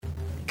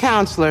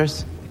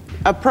Counselors,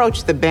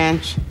 approach the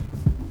bench.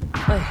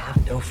 I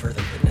have no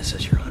further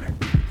witnesses, Your Honor.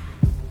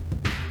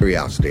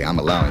 Curiosity, I'm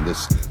allowing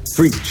this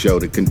freak show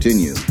to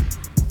continue.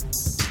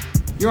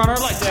 Your Honor,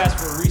 I'd like to ask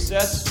for a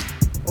recess.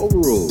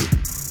 Overruled.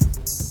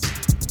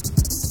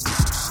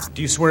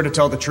 Do you swear to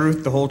tell the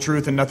truth, the whole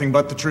truth, and nothing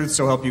but the truth,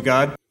 so help you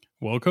God?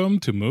 Welcome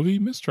to Movie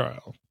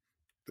Mistrial,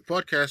 the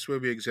podcast where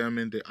we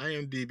examine the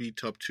IMDb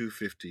Top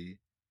 250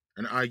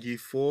 and argue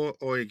for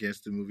or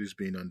against the movies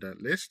being on that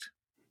list.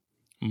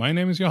 My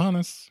name is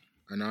Johannes.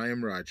 And I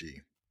am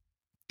Raji.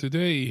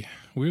 Today,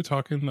 we're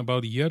talking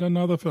about yet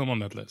another film on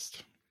that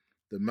list.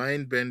 The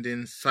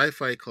mind-bending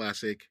sci-fi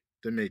classic,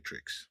 The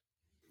Matrix.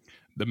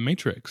 The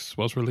Matrix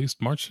was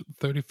released March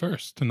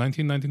 31st,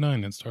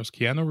 1999 and stars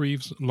Keanu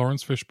Reeves,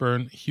 Lawrence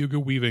Fishburne, Hugo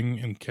Weaving,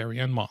 and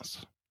Carrie-Anne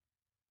Moss.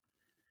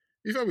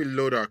 Before we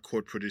load our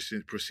court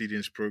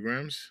proceedings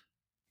programs,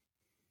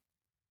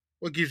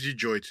 what gives you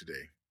joy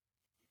today?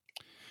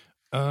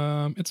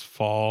 It's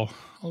fall.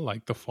 I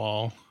like the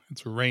fall.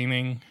 It's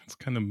raining. It's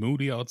kind of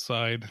moody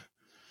outside.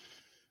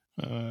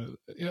 I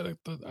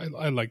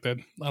like that.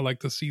 I like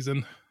the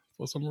season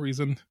for some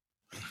reason.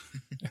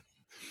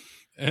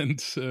 And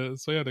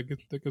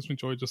that gives me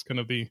joy. Just kind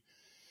of the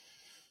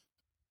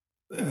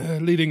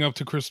leading up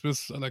to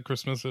Christmas. I like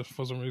Christmas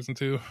for some reason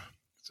too.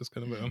 It's just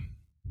kind of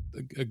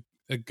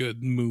a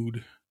good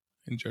mood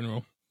in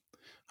general.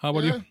 How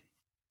about you?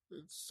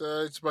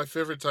 It's my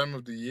favorite time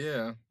of the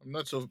year. I'm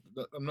not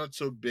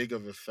so big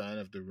of a fan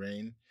of the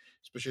rain,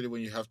 especially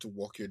when you have to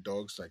walk your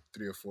dogs like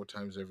 3 or 4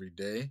 times every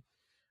day.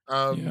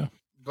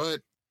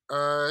 But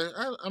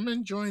I'm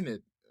enjoying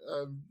it.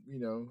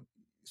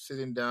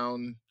 Sitting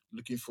down,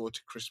 looking forward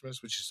to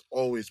Christmas, which is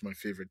always my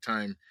favorite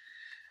time.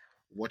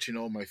 Watching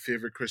all my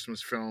favorite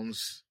Christmas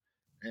films,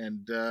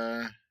 and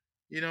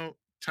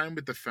time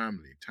with the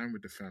family. Time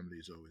with the family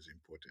is always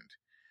important.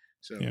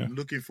 So I'm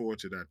looking forward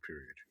to that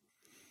period.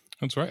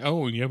 That's right.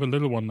 Oh, and you have a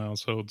little one now,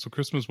 so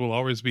Christmas will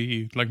always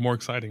be like more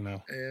exciting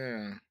now.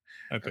 Yeah.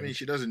 I mean,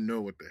 she doesn't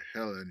know what the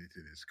hell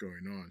anything is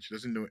going on. She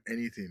doesn't know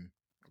anything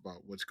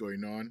about what's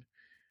going on.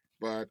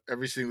 But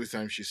every single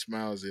time she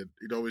smiles, it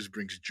always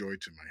brings joy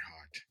to my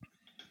heart.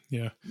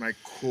 Yeah. My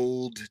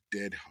cold,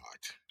 dead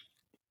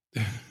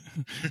heart.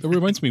 That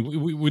reminds me,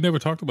 we never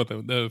talked about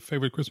the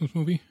favorite Christmas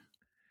movie.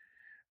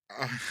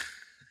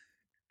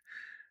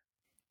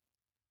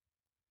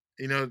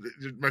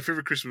 My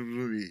favorite Christmas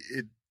movie,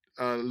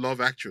 Love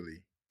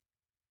Actually.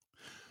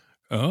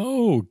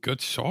 Oh, good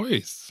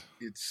choice.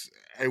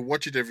 I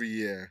watch it every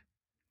year.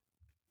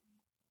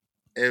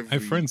 I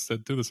have friends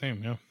that do the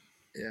same, yeah.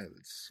 Yeah,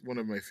 it's one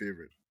of my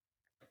favorite.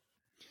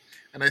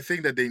 And I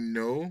think that they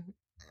know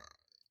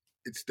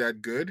it's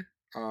that good.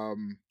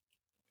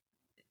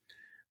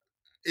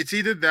 It's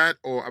either that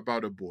or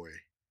About a Boy.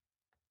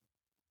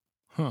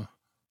 Huh.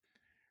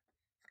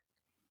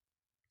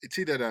 It's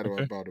either that or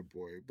About a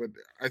Boy. But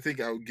I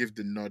think I'll give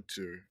the nod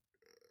to,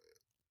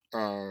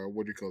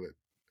 what do you call it?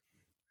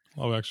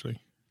 Love Actually.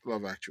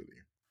 Love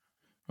Actually.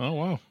 Oh,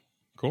 wow.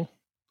 Cool.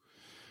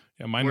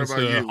 Yeah, mine what was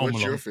about you? Home What's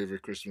Alone. your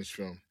favorite Christmas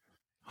film?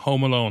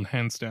 Home Alone,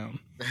 hands down.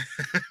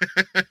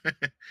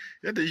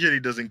 That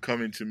usually doesn't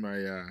come into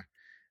my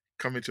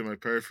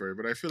periphery,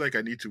 but I feel like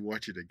I need to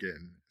watch it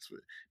again.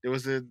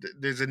 There's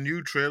a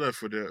new trailer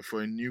for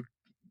a new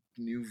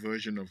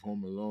version of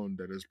Home Alone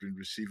that has been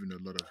receiving a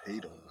lot of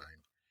hate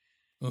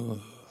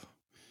online.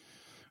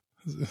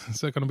 Is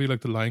that going to be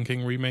like the Lion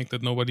King remake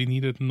that nobody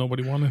needed and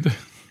nobody wanted?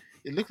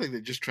 It looked like they're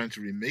just trying to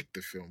remake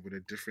the film with a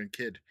different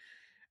kid.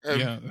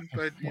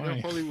 But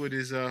Hollywood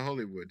is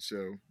Hollywood,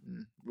 so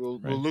we'll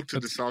look to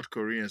the South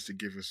Koreans to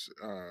give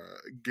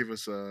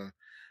us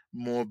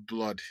more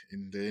blood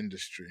in the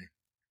industry.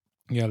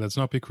 Yeah, let's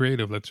not be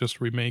creative. Let's just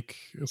remake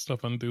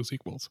stuff and do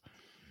sequels.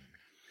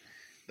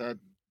 I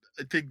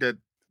think that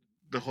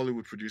the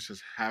Hollywood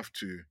producers have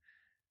to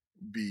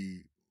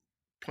be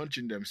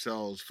punching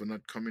themselves for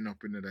not coming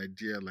up with an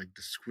idea like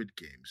the Squid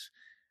Games,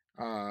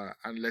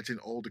 and letting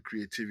all the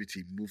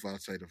creativity move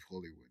outside of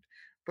Hollywood.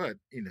 But,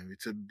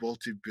 it's a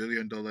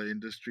multi-billion-dollar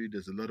industry.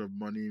 There's a lot of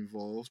money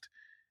involved.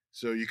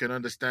 So you can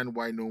understand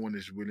why no one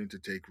is willing to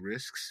take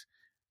risks.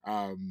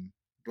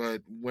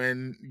 But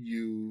when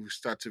you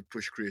start to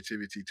push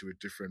creativity to a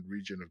different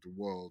region of the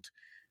world,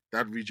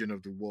 that region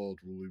of the world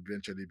will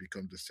eventually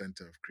become the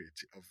center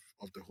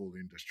of the whole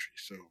industry.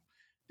 So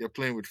they're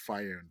playing with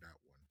fire on that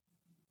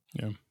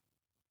one.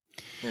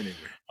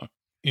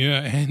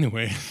 Yeah.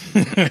 Anyway.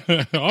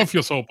 Off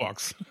your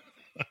soapbox.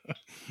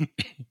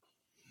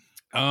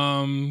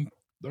 All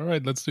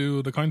right, let's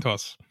do the coin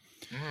toss.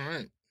 All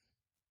right.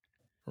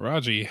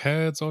 Raji,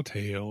 heads or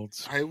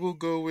tails? I will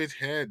go with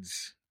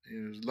heads.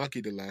 It was lucky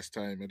the last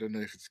time. I don't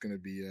know if it's going to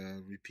be a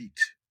repeat.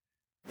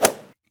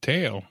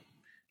 Tail.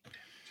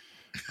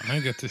 I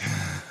get to...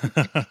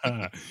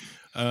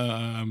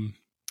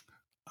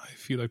 I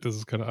feel like this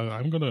is kind of...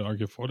 I'm going to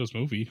argue for this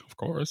movie, of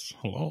course.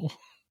 Hello.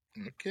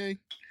 Okay. I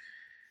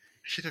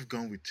should have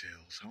gone with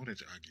tails. I wanted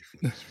to argue for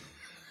this.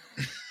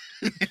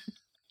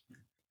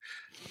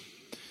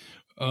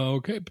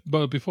 Okay,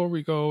 but before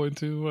we go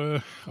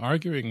into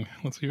arguing,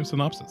 let's hear a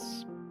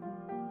synopsis.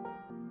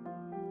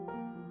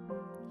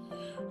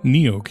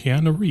 Neo,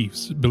 Keanu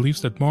Reeves,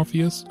 believes that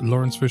Morpheus,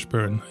 Lawrence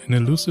Fishburne, an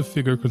elusive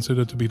figure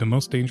considered to be the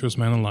most dangerous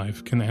man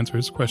alive, can answer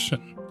his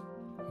question.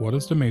 What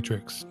is the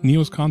Matrix?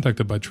 Neo is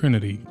contacted by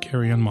Trinity,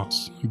 Carrie Ann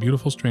Moss, a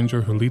beautiful stranger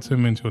who leads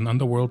him into an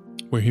underworld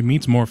where he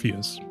meets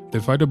Morpheus. They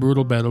fight a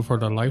brutal battle for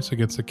their lives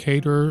against a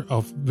cadre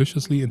of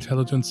viciously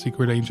intelligent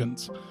secret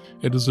agents.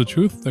 It is a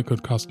truth that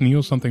could cost Neo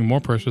something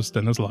more precious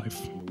than his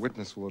life. The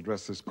witness will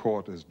address this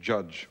court as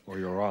judge or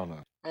your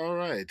honor. All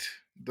right,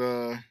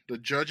 the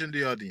judge and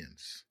the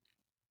audience.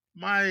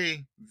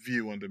 My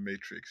view on The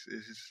Matrix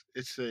is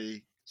it's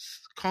a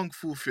kung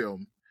fu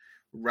film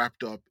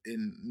wrapped up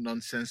in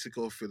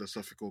nonsensical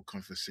philosophical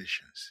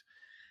conversations.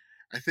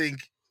 I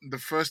think the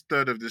first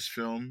third of this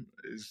film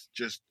is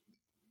just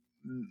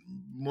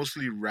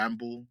mostly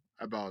ramble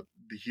about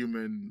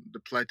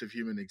the plight of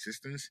human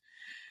existence.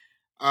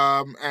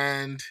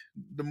 And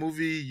the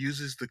movie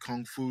uses the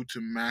kung fu to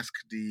mask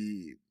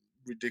the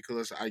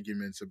ridiculous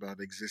arguments about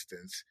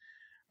existence,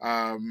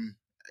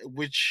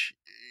 which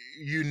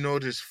you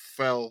notice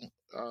fell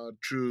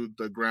through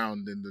the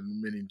ground in the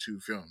remaining two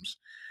films.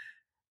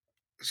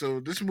 So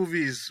this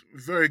movie is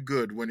very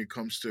good when it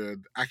comes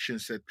to action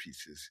set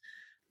pieces.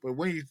 But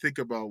when you think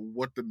about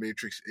what the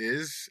Matrix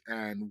is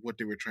and what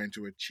they were trying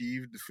to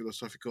achieve, the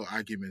philosophical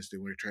arguments they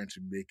were trying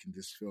to make in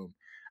this film,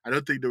 I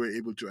don't think they were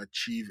able to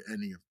achieve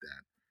any of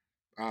that.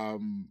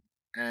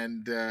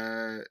 And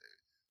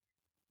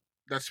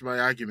that's my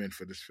argument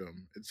for this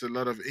film. It's a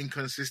lot of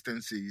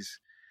inconsistencies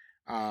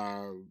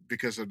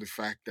because of the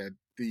fact that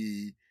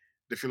the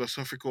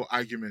philosophical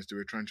arguments they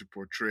were trying to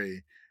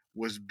portray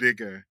was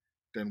bigger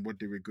than what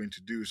they were going to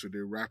do, so they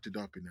wrapped it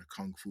up in a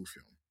kung fu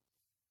film.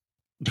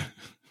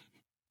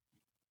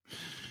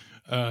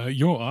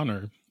 Your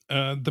Honor,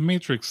 The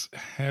Matrix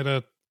had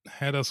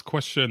us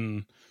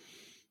question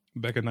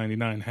back in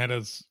 '99. Had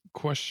us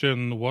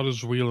question what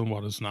is real and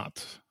what is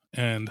not,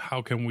 and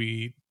how can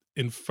we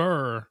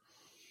infer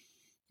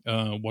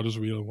what is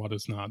real and what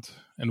is not,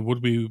 and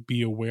would we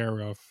be aware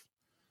of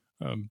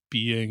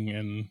being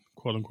in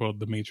quote unquote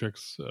the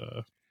Matrix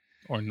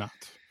or not?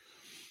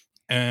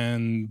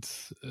 And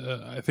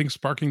I think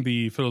sparking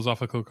the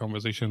philosophical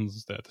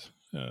conversations that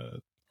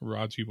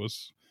Raji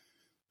was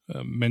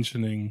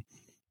mentioning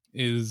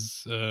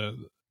is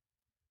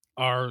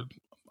our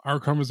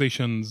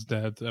conversations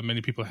that many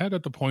people had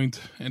at the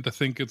point, and I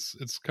think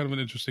it's kind of an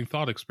interesting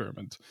thought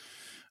experiment.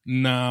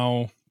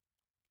 Now,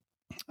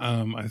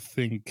 I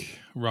think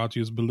Raji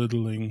is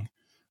belittling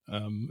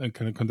and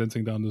kind of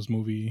condensing down this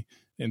movie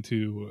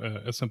into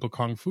a simple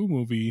kung fu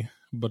movie,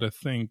 but I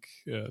think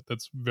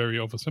that's very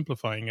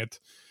oversimplifying it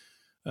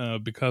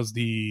because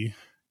the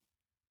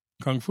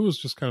kung fu is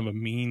just kind of a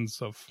means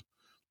of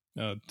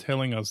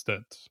telling us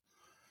that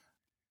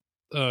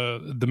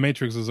the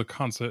Matrix is a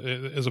concept,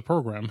 is a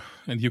program,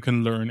 and you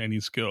can learn any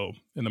skill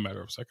in a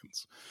matter of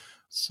seconds.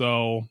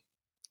 So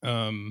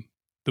the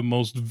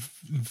most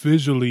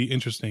visually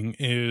interesting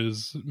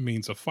is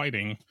means of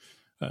fighting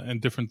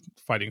and different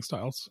fighting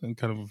styles and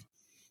kind of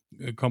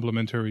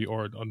complementary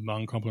or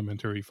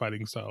non-complementary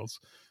fighting styles,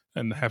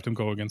 and have them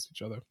go against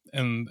each other.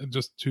 And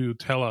just to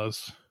tell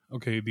us,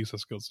 okay, these are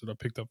skills that are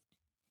picked up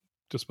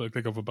just by a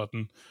click of a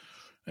button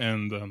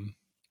and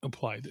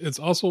applied. It's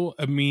also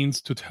a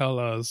means to tell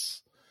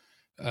us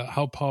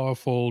how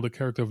powerful the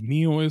character of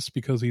Neo is,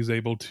 because he's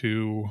able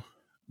to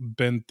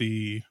bend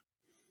the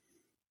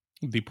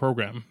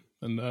program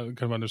and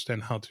kind of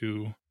understand how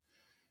to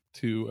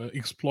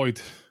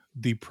exploit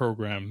the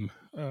program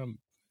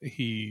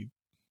he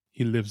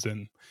lives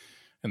in,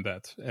 and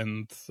that.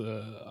 And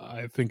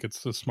I think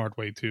it's a smart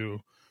way to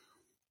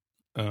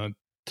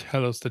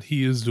tell us that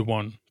he is the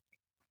one,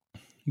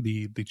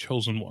 the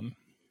chosen one.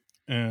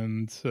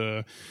 And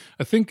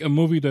I think a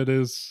movie that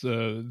is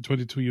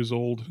 22 years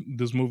old,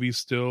 this movie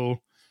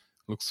still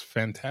looks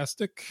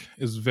fantastic,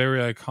 is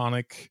very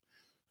iconic.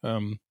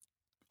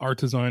 Art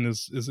design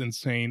is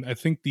insane. I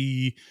think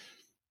the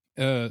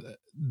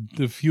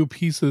few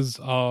pieces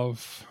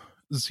of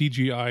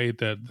CGI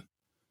that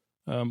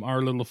are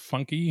a little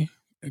funky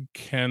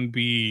can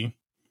be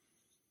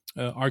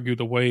argued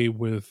away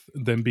with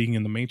them being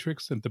in the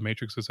Matrix, and the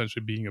Matrix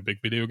essentially being a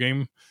big video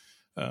game.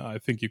 I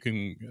think you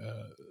can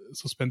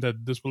suspend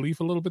that disbelief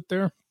a little bit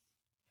there.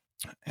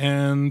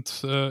 And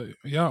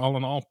yeah, all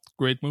in all,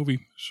 great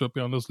movie. Should be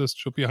on this list,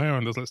 should be higher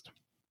on this list.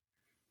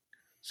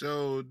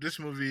 So this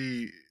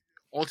movie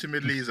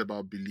ultimately is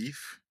about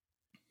belief.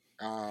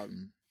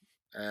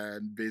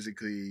 And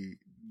basically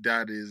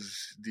that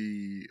is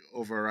the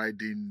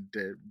overriding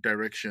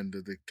direction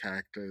that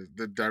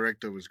the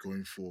director was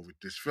going for with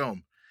this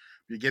film.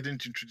 We're getting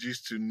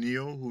introduced to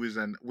Neo,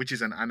 which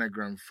is an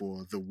anagram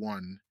for the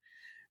One,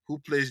 who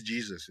plays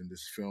Jesus in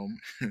this film,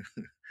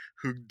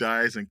 who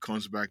dies and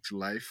comes back to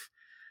life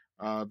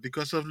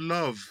because of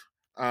love.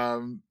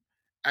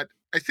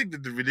 I think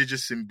that the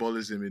religious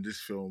symbolism in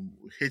this film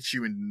hits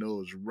you in the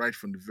nose right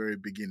from the very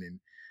beginning.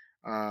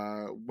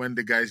 When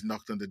the guys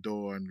knocked on the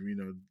door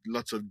and,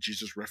 lots of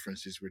Jesus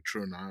references were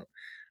thrown out.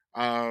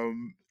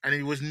 And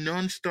it was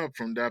nonstop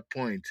from that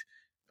point.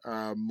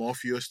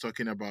 Morpheus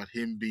talking about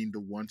him being the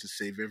one to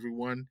save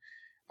everyone.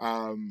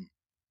 Um,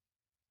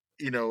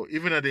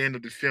 even at the end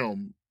of the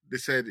film, they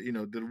said,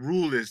 the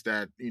rule is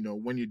that,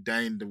 when you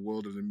die in the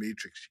world of the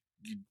Matrix,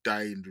 you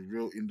die in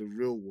the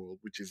real world,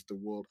 which is the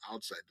world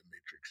outside the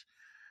Matrix.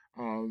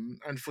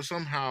 And for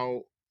somehow,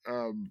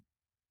 um,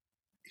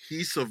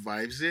 he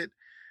survives it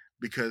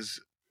because,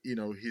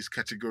 he's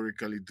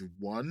categorically the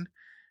one.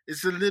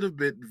 It's a little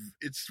bit,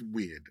 it's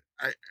weird.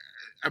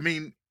 I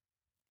mean,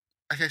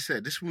 like I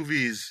said, this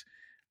movie is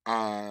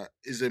a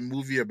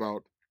movie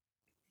about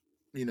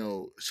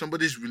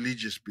somebody's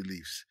religious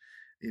beliefs.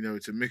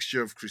 It's a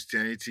mixture of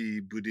Christianity,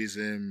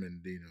 Buddhism,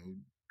 and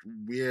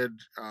weird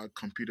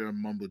computer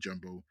mumbo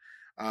jumbo.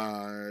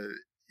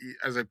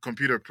 As a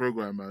computer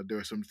programmer, there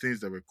were some things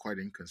that were quite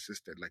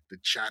inconsistent, like the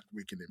chat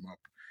waking him up,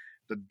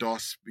 the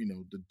DOS,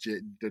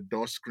 the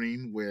DOS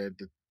screen where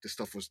the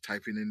stuff was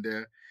typing in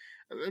there.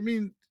 I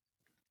mean,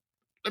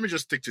 let me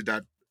just stick to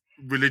that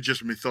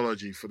religious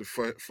mythology for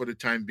the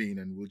time being,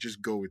 and we'll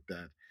just go with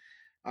that.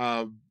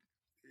 Uh,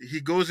 he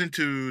goes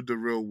into the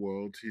real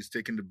world. He's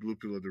taking the blue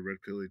pill or the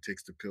red pill. He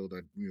takes the pill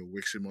that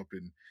wakes him up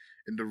in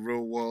the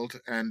real world.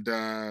 And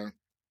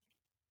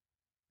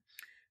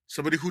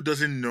somebody who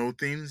doesn't know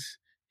things,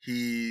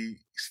 he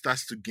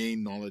starts to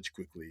gain knowledge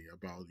quickly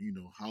about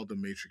how the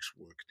Matrix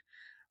worked.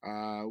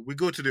 We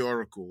go to the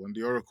Oracle, and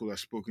the Oracle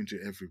has spoken to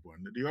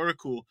everyone. The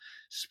Oracle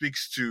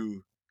speaks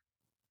to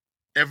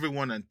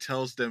everyone and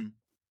tells them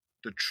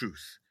the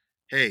truth.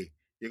 Hey,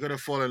 you're gonna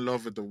fall in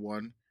love with the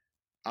one.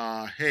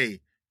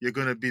 Hey, you're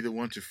gonna be the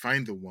one to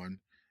find the one.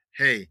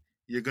 Hey,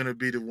 you're gonna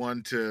be the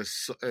one to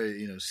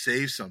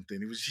save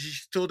something.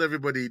 She told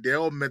everybody. They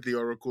all met the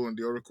Oracle, and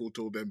the Oracle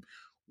told them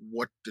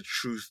what the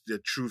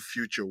true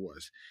future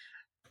was.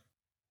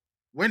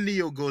 When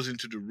Neo goes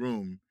into the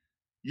room,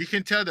 you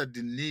can tell that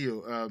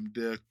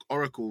the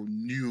Oracle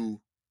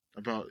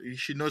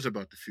she knows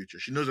about the future.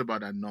 She knows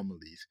about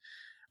anomalies.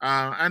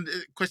 And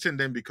the question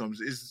then becomes: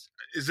 Is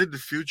it the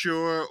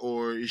future,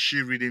 or is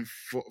she reading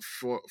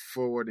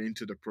forward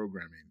into the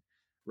programming,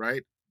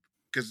 right?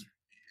 Because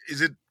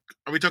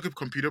are we talking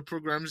computer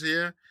programs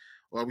here,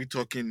 or are we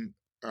talking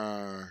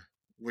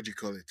what do you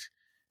call it?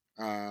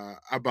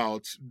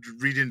 About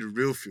reading the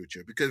real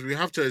future? Because we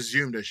have to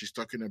assume that she's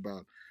talking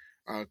about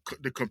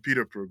the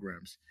computer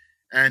programs.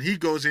 And he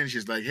goes in,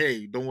 she's like,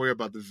 hey, don't worry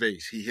about the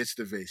vase. He hits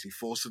the vase. He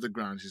falls to the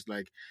ground. It's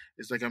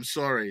like, I'm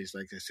sorry. It's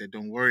like I said,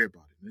 don't worry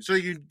about it. And so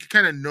you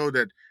kind of know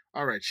that,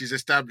 all right, she's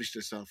established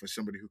herself as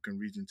somebody who can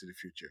read into the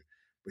future.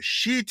 But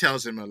she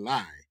tells him a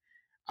lie.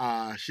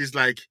 She's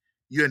like,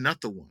 you're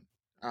not the one.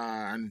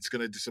 And it's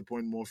going to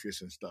disappoint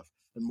Morpheus and stuff.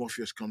 And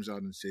Morpheus comes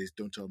out and says,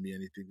 don't tell me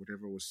anything.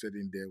 Whatever was said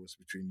in there was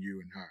between you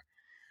and her.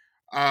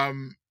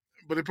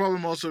 But the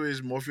problem also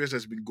is Morpheus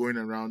has been going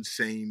around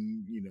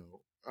saying,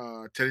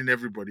 telling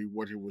everybody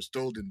what he was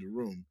told in the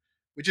room,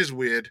 which is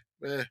weird,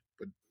 but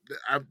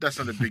that's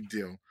not a big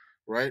deal,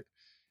 right?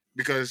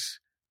 Because,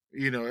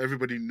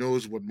 everybody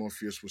knows what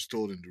Morpheus was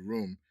told in the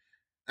room.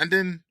 And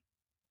then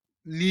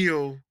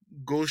Neo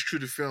goes through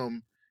the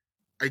film,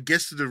 I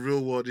guess, to the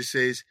real world. He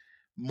says,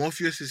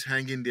 Morpheus is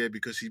hanging there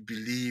because he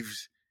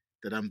believes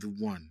that I'm the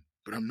one,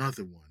 but I'm not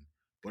the one.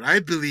 But I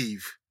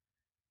believe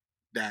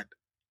that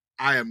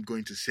I am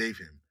going to save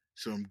him,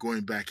 so I'm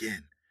going back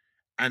in.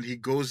 And he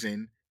goes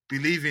in,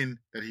 believing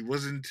that he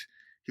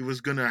was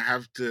going to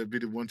have to be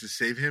the one to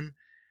save him.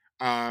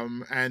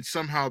 And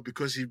somehow,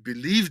 because he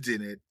believed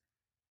in it,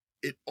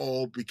 it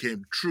all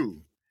became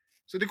true.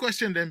 So the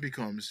question then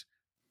becomes,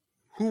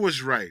 who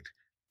was right?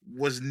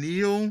 Was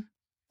Neo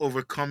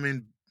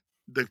overcoming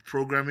the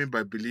programming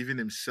by believing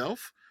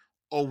himself?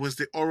 Or was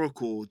the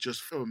Oracle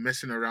just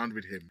messing around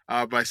with him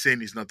by saying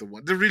he's not the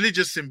one? The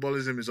religious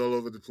symbolism is all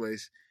over the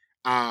place.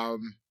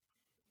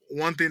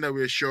 One thing that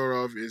we're sure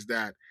of is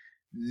that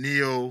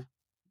Neo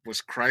was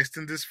Christ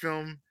in this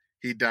film.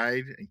 He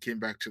died and came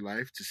back to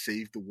life to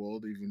save the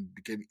world,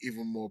 became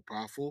even more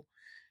powerful.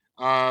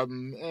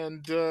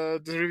 And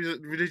the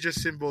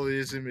religious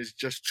symbolism is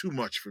just too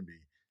much for me.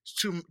 It's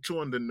too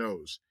on the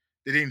nose.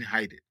 They didn't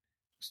hide it.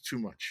 It's too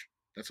much.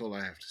 That's all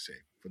I have to say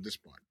for this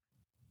part.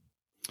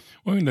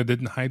 Well, I mean, they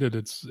didn't hide it.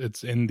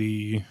 It's in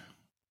the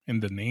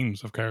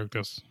names of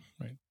characters,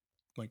 right?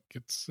 Like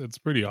it's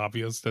pretty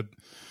obvious that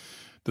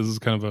this is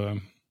kind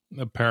of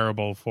a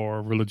parable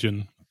for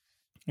religion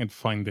and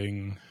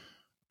finding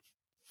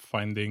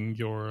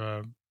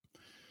your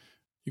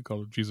you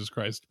call it Jesus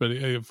Christ, but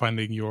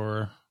finding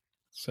your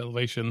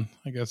salvation,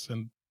 I guess,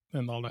 and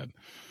all that.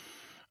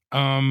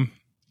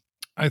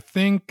 I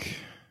think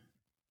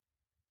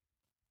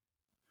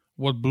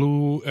what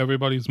blew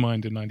everybody's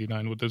mind in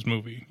 '99 with this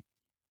movie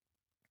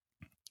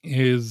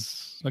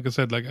is, like I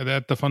said, like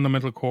at the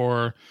fundamental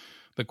core,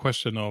 the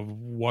question of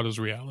what is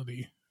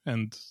reality,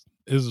 and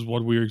is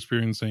what we're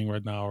experiencing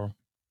right now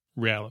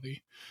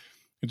reality?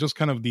 It's just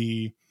kind of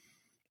the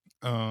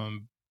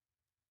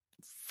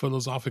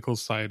philosophical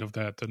side of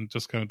that, and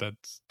just kind of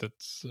that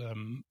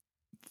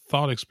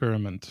thought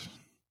experiment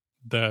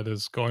that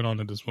is going on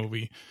in this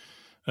movie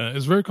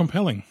is very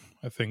compelling.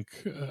 I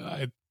think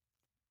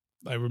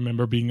I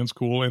remember being in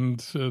school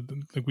and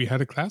like we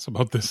had a class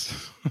about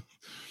this.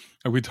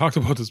 we talked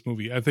about this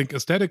movie. I think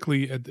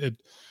aesthetically, it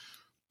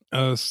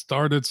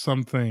started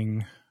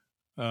something,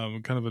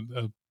 kind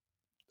of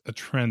a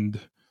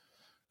trend,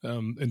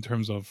 in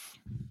terms of,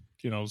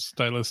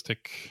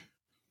 stylistic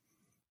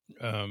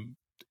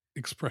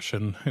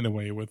expression in a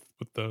way, with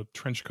the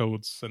trench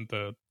coats and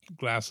the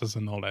glasses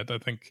and all that. I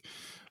think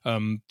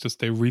just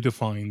they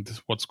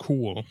redefined what's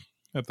cool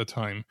at the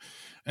time,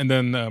 and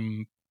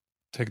then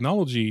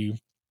technology,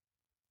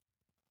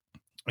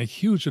 a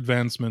huge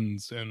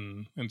advancements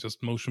in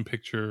just motion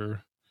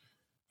picture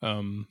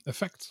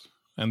effects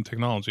and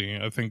technology.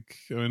 I think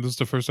this is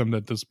the first time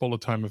that this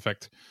bullet time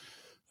effect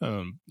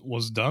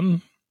was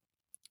done,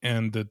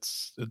 and it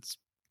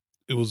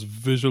was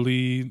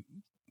visually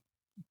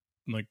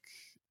like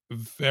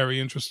very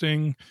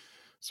interesting.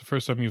 It's the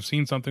first time you've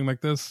seen something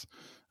like this.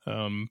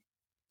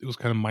 It was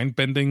kind of mind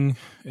bending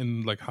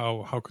in like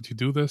how could you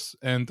do this,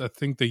 and I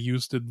think they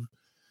used it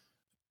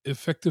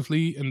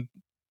effectively, and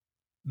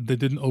they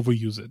didn't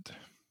overuse it.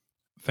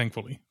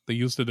 Thankfully, they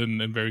used it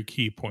in very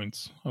key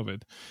points of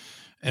it,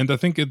 and I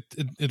think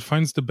it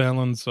finds the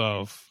balance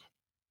of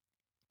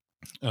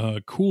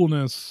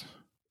coolness,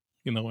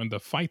 in the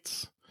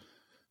fights.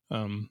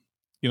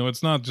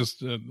 It's not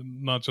just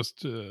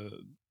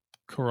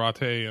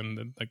karate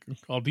and like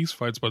all these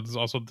fights, but it's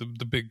also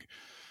the big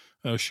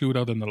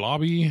shootout in the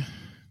lobby.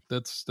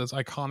 That's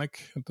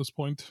iconic at this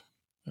point.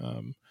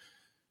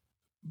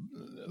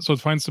 So it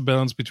finds the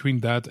balance between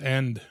that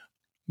and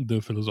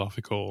the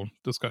philosophical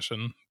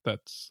discussion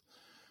that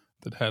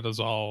had us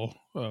all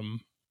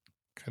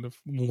kind of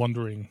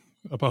wondering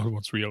about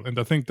what's real. And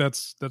I think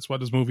that's why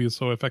this movie is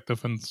so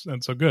effective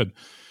and so good,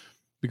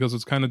 because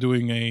it's kind of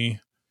doing a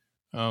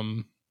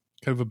kind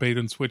of a bait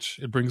and switch.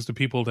 It brings the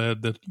people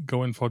that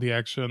go in for the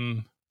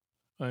action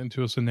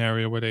into a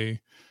scenario where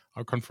they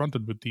are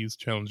confronted with these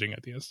challenging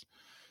ideas,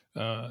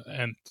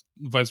 and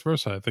vice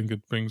versa. I think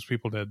it brings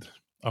people that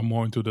are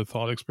more into the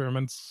thought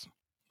experiments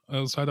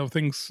side of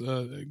things,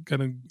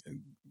 kind of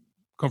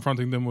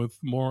confronting them with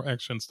more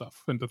action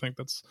stuff. And I think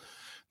that's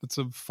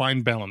a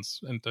fine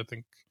balance. And I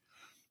think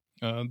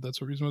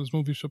that's a reason why this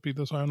movie should be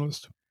this high on the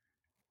list.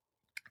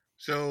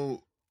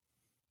 So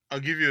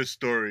I'll give you a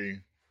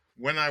story.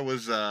 When I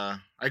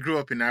grew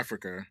up in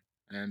Africa,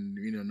 and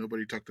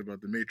nobody talked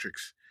about the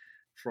Matrix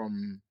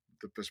from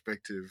the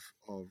perspective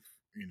of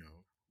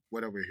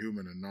whether we're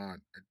human or not.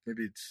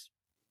 Maybe it's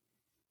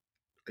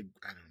I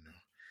don't know.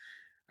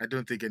 I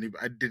don't think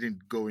I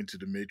didn't go into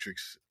the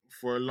Matrix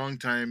for a long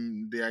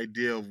time. The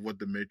idea of what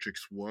the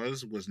Matrix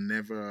was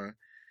never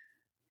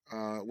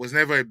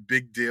a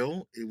big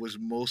deal. It was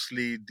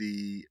mostly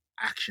the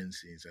action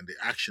scenes and the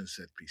action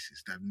set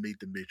pieces that made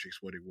the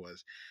Matrix what it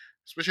was.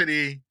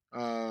 Especially,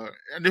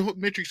 and the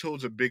Matrix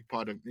holds a big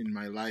part in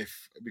my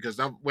life, because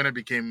that when I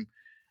became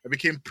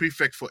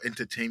prefect for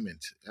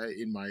entertainment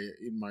in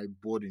my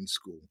boarding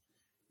school.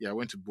 Yeah, I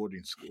went to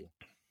boarding school,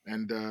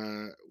 and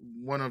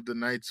one of the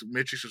nights,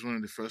 Matrix was one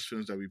of the first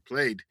films that we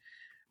played,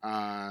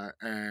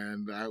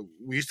 and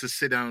we used to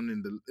sit down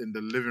in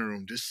the living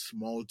room, this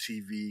small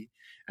TV,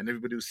 and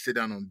everybody would sit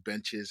down on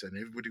benches, and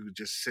everybody would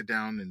just sit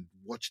down and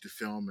watch the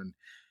film, and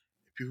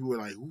people were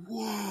like,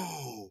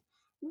 "Whoa,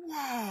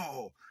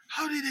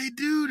 how did they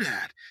do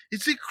that?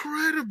 It's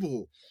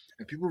incredible!"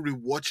 And people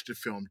would watch the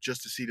film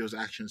just to see those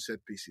action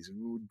set pieces. And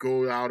we would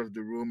go out of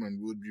the room and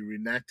we would be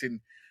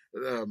reenacting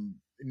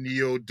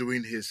Neo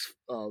doing his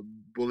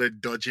bullet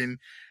dodging,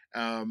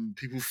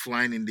 people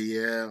flying in the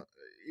air.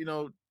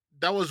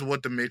 That was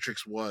what the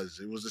Matrix was.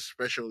 It was the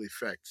special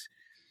effects.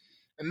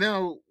 And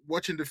now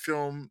watching the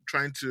film,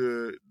 trying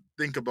to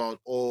think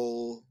about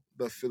all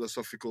the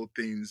philosophical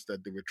things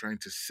that they were trying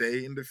to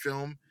say in the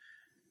film,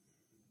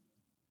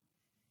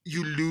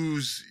 you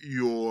lose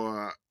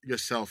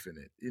yourself in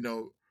it.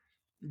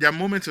 There are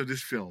moments of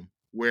this film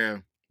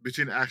where,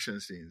 between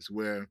action scenes,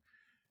 where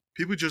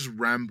people just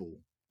ramble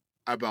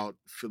about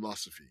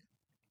philosophy.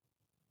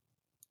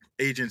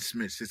 Agent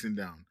Smith sitting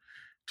down,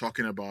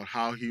 talking about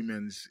how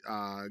humans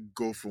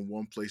go from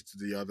one place to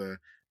the other,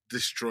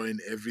 destroying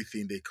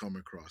everything they come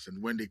across.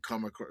 And when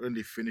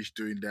they finish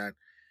doing that,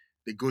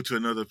 they go to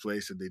another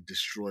place and they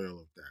destroy all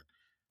of that.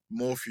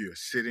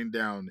 Morpheus sitting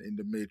down in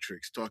the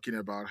Matrix, talking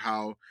about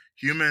how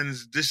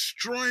humans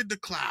destroyed the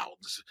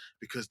clouds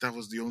because that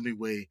was the only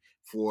way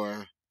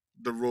for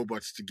the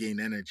robots to gain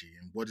energy.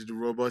 And what did the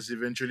robots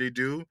eventually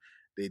do?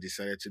 They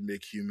decided to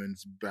make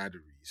humans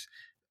batteries.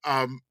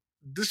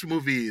 This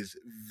movie is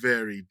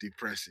very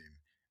depressing.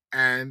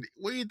 And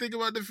when you think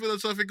about the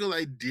philosophical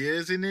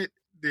ideas in it,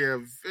 they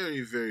are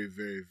very, very,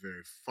 very,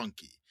 very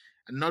funky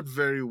and not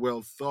very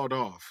well thought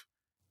of.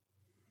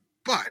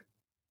 But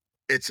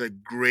it's a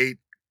great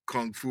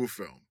kung fu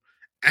film.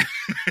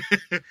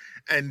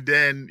 And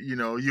then,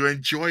 you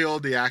enjoy all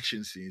the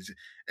action scenes.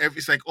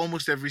 It's like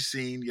almost every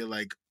scene, you're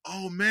like,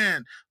 oh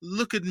man,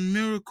 look at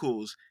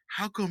miracles.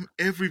 How come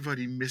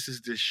everybody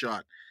misses this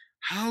shot?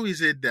 How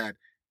is it that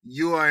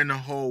you are in a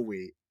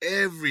hallway,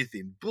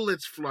 everything,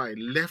 bullets fly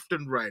left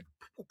and right,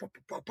 pow, pow,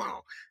 pow, pow,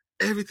 pow.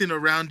 Everything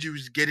around you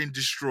is getting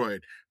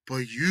destroyed,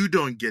 but you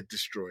don't get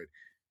destroyed.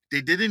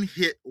 They didn't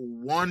hit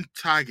one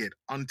target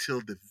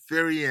until the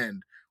very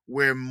end,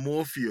 where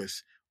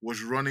Morpheus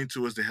was running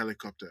towards the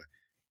helicopter.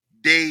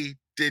 They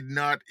did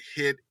not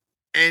hit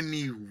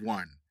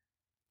anyone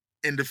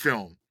in the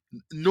film.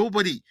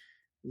 Nobody.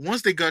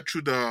 Once they got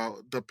through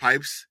the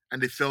pipes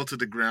and they fell to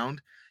the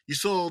ground, you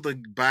saw all the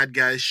bad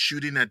guys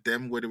shooting at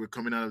them where they were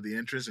coming out of the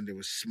entrance, and there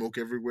was smoke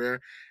everywhere.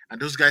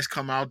 And those guys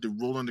come out, they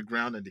roll on the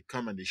ground, and they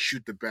come and they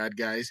shoot the bad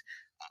guys.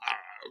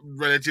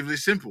 Relatively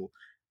simple.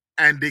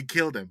 And they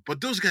kill them.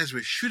 But those guys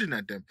were shooting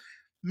at them.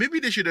 Maybe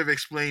they should have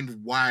explained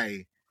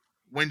why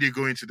when they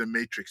go into the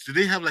Matrix. Do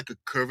they have like a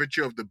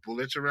curvature of the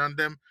bullets around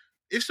them?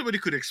 If somebody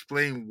could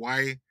explain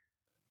why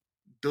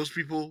those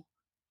people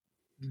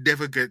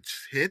never get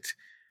hit.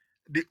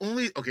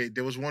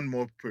 There was one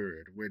more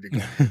period where they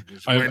got hit. It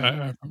was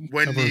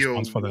when Neo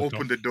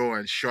opened the door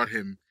and shot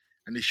him,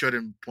 and he shot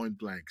him point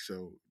blank.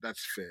 So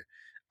that's fair.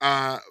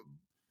 I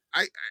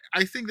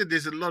think that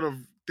there's a lot of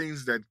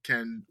things that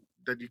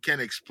you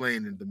can't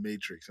explain in the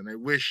Matrix, and I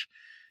wish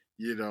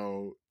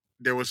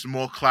there was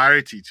more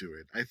clarity to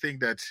it. I think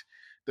that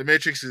the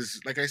Matrix is,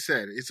 like I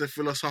said, it's a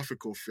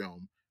philosophical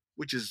film,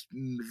 which is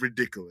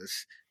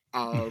ridiculous,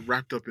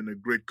 wrapped up in a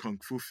great kung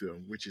fu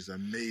film, which is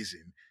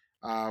amazing.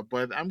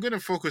 But I'm going to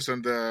focus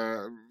on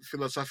the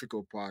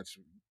philosophical parts,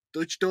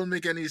 which don't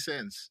make any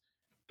sense.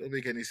 Don't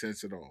make any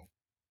sense at all.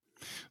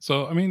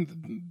 So, I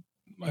mean,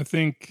 I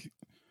think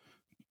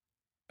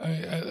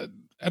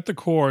at the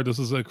core, this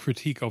is a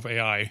critique of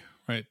AI,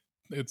 right?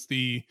 It's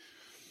the,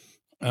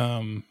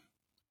 and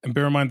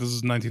bear in mind, this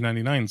is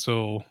 1999,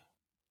 so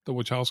the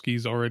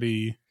Wachowskis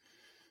already,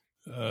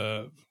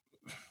 hey,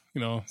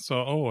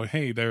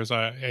 there's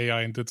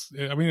AI, and it's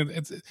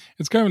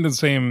kind of in the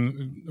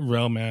same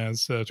realm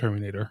as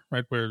Terminator,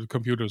 right, where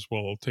computers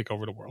will take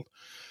over the world,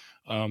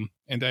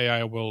 and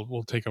AI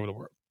will take over the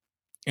world.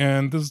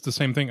 And this is the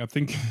same thing. I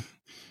think,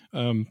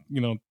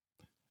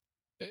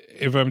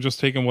 if I'm just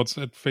taking what's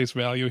at face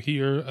value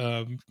here,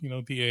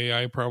 the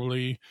AI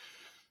probably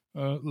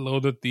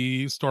loaded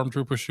the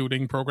stormtrooper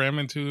shooting program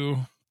into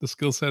the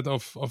skill set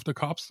of the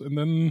cops, and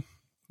then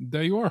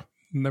there you are,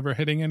 never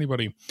hitting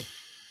anybody.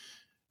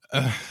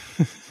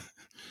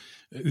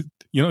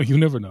 You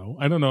never know.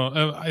 I don't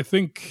know. I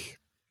think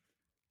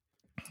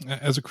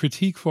as a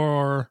critique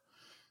for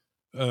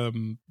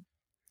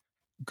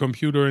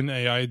computer and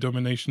AI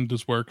domination,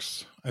 this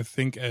works. I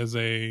think as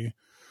a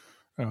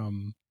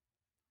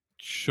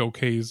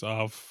showcase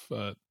of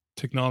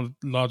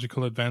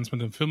technological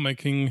advancement in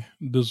filmmaking,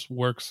 this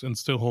works and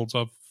still holds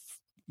up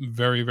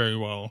very, very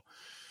well.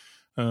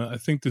 I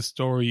think the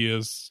story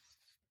is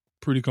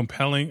pretty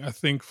compelling. I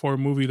think for a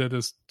movie that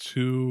is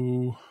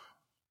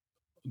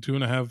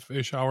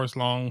 2.5-ish hours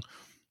long,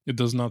 it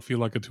does not feel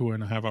like a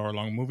 2.5 hour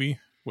long movie,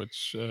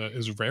 which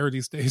is rare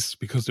these days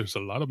because there's a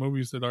lot of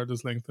movies that are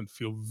this length and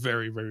feel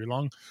very, very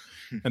long,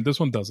 and this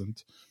one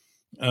doesn't.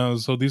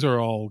 So these are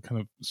all kind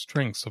of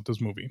strengths of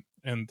this movie,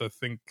 and I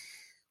think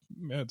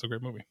it's a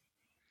great movie.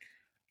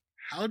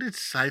 How did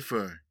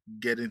Cypher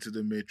get into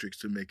the Matrix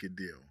to make a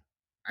deal?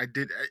 I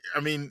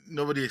mean,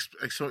 nobody.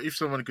 So if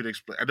someone could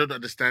explain, I don't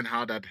understand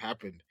how that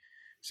happened.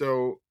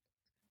 So,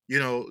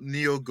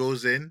 Neo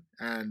goes in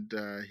and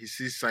he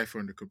sees Cypher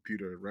on the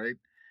computer, right?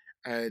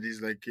 And he's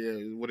like, yeah,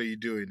 "What are you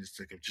doing?" It's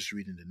like, "I'm just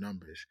reading the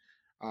numbers."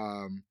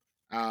 And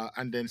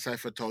then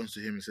Cypher turns to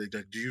him and says,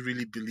 like, "Do you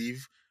really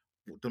believe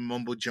the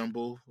mumbo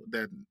jumbo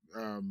that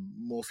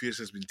Morpheus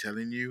has been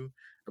telling you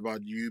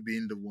about you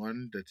being the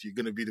one, that you're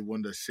going to be the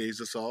one that saves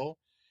us all?"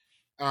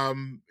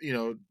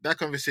 That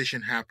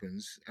conversation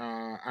happens,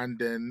 and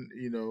then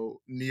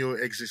Neo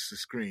exits the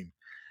screen.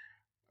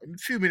 A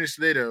few minutes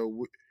later,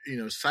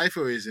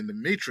 Cypher is in the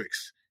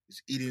Matrix.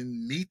 He's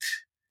eating meat,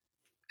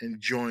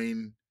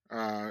 enjoying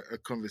a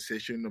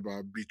conversation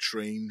about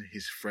betraying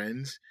his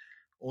friends,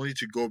 only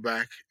to go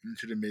back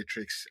into the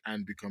Matrix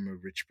and become a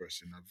rich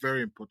person, a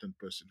very important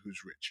person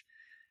who's rich.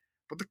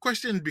 But the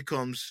question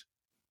becomes,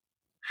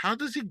 how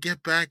does he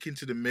get back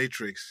into the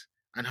Matrix,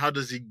 and how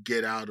does he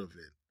get out of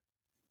it?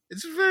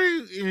 It's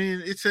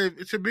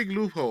a big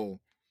loophole,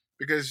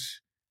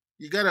 because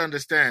you got to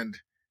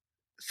understand,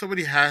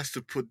 somebody has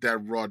to put that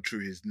rod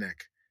through his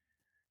neck,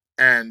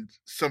 and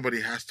somebody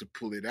has to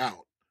pull it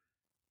out.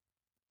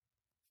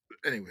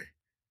 Anyway,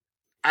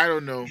 I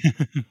don't know.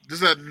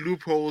 These are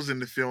loopholes in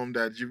the film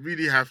that you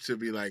really have to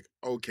be like,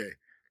 okay,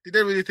 did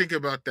they really think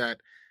about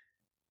that?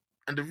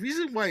 And the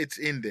reason why it's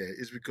in there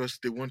is because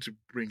they want to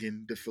bring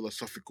in the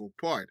philosophical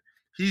part.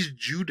 He's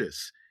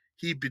Judas.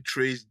 He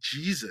betrays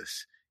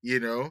Jesus.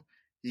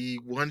 He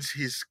wants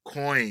his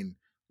coin,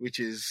 which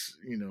is,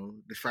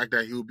 the fact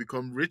that he will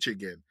become rich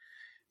again.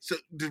 So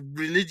the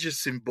religious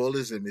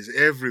symbolism is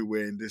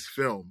everywhere in this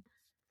film.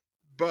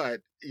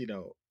 But,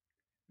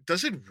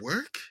 does it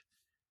work?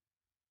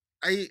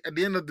 At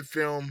the end of the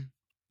film,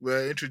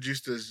 we're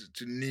introduced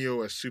to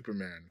Neo as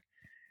Superman.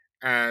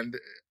 And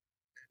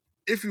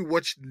if you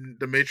watch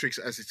The Matrix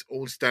as its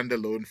own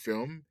standalone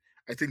film,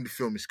 I think the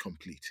film is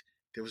complete.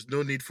 There was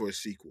no need for a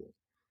sequel.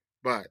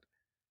 But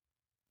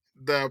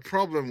the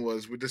problem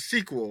was with the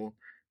sequel,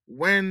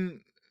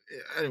 when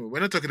anyway, we're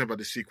not talking about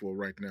the sequel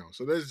right now,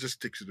 so let's just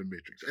stick to the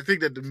Matrix. I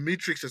think that the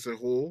Matrix as a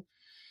whole,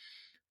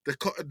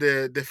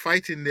 the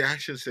fighting, the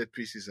action set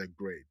pieces are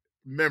great,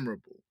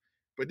 memorable.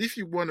 But if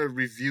you want to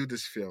review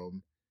this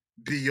film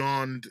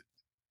beyond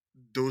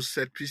those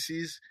set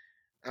pieces,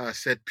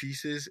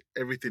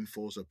 everything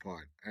falls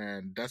apart,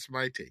 and that's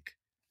my take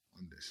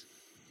on this.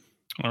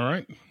 All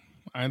right,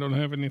 I don't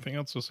have anything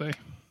else to say.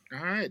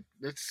 All right,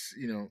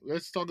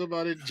 let's talk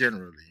about it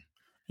generally.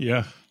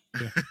 Yeah.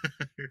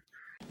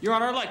 Your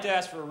Honor, I'd like to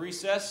ask for a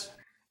recess.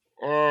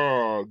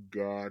 Oh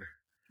God!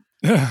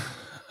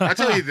 I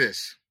tell you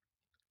this.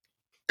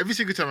 Every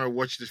single time I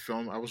watch this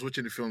film, I was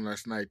watching the film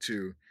last night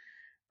too.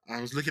 I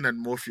was looking at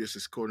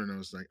Morpheus's coat and I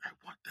was like, I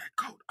want that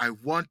coat. I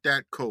want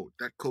that coat.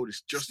 That coat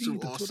is just too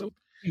awesome.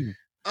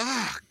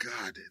 Oh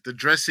God. The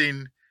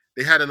dressing,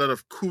 they had a lot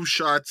of cool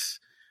shots.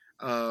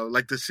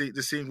 Like the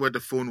scene where the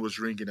phone was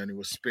ringing and it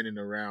was spinning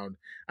around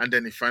and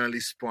then it finally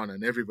spun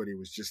and everybody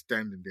was just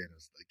standing there and I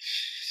was like,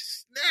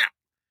 snap.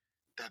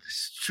 That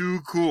is too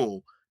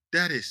cool.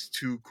 That is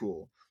too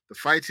cool. The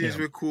fight scenes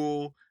were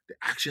cool. The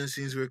action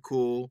scenes were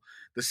cool.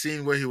 The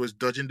scene where he was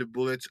dodging the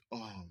bullets,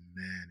 oh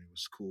man, it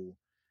was cool.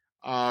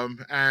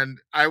 And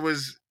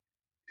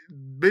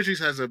Matrix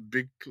plays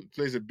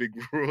a big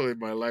role in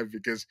my life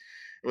because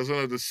it was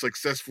one of the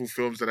successful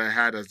films that I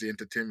had as the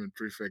entertainment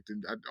prefect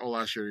at All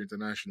Asher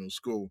International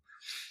School,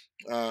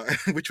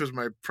 which was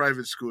my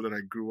private school that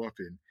I grew up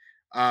in.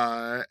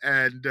 I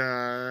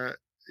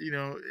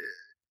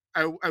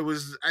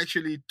was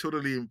actually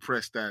totally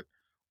impressed that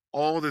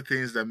all the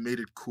things that made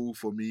it cool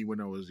for me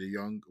when I was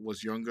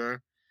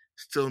younger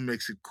still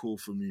makes it cool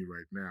for me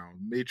right now.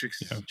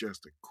 Matrix is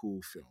just a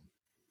cool film.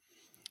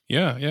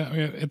 Yeah,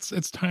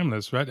 it's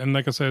timeless, right? And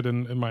like I said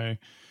in my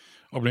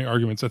opening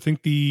arguments, I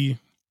think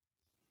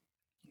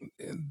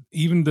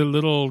even the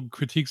little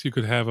critiques you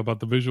could have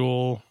about the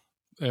visual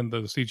and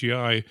the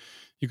CGI,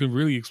 you can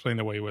really explain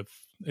away with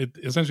it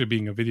essentially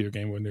being a video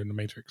game when you're in the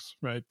Matrix,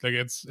 right? Like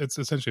it's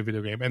essentially a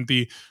video game, and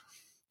the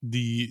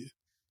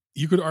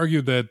you could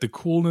argue that the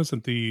coolness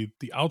and the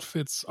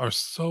outfits are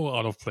so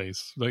out of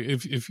place. Like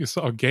if you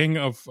saw a gang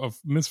of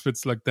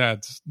misfits like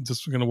that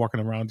just kind of walking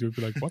around, you'd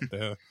be like,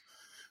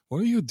 what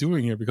are you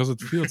doing here? Because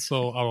it feels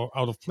so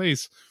out of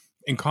place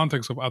in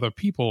context of other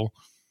people.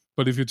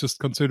 But if you just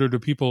consider the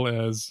people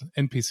as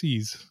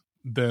NPCs,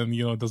 then,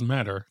 it doesn't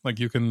matter. Like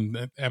you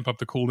can amp up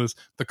the coolness.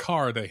 The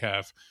car they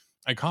have,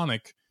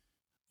 iconic.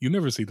 You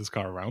never see this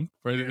car around,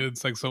 right? Yeah.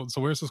 It's like, so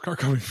where's this car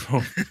coming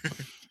from?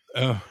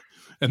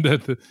 And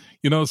that,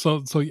 so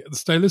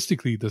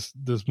stylistically,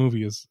 this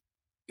movie is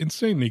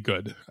insanely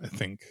good, I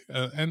think.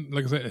 And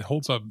like I said, it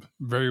holds up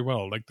very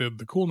well. Like the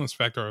coolness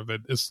factor of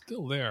it is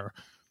still there.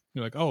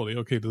 You're like, oh,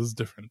 okay, this is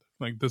different.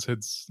 Like this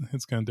hits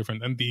kind of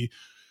different. And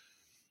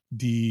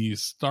the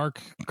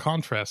stark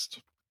contrast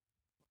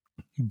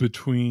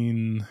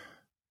between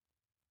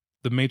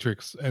the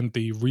Matrix and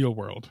the real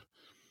world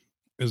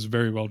is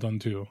very well done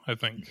too, I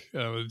think.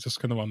 Just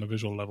kind of on the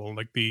visual level.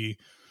 Like the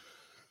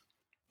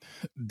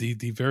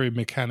very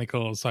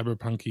mechanical,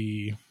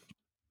 cyberpunky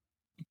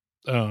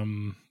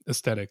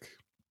aesthetic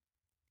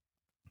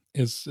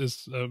is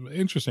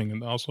interesting.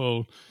 And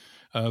also,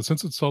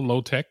 since it's so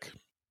low tech,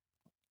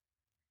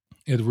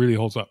 it really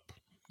holds up.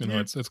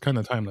 It's kind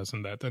of timeless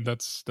in that, and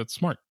that's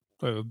smart.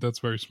 That's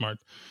very smart.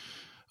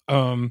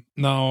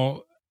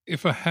 Now,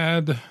 if I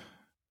had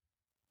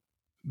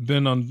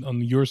been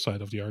on your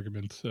side of the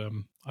argument,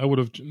 I would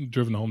have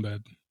driven home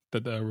that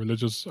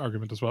religious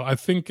argument as well. I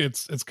think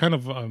it's kind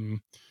of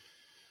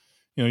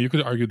you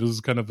could argue this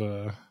is kind of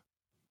a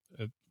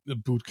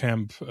boot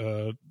camp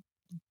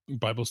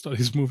Bible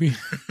studies movie.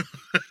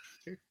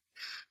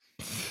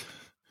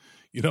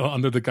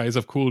 Under the guise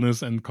of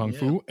coolness and kung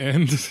fu,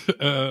 and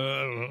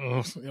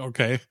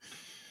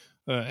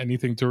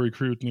anything to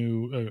recruit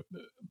new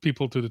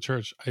people to the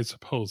church, I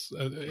suppose.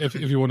 If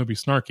you want to be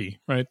snarky,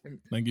 right?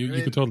 Like you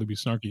could totally be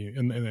snarky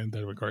in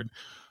that regard.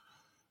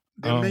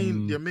 Their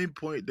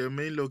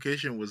main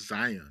location was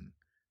Zion.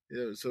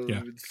 It's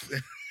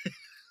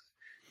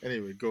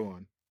anyway, go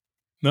on.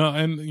 No,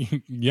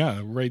 and yeah,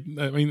 right.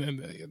 I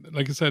mean,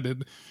 like I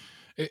said,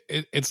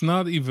 it's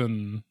not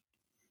even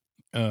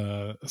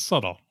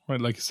subtle, right?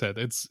 Like you said,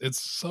 it's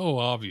so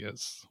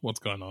obvious what's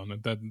going on,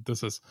 and that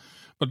this is.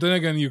 But then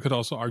again, you could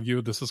also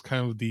argue this is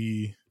kind of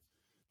the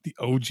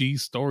OG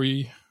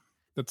story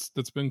that's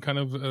been kind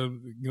of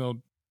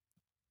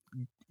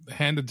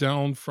handed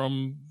down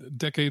from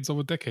decades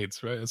over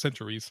decades, right?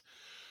 Centuries.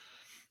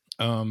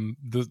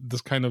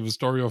 This kind of a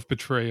story of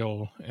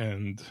betrayal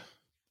and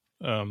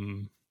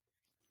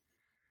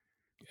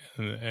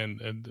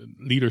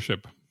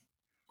leadership.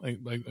 I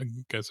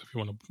guess if you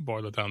want to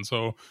boil it down.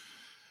 So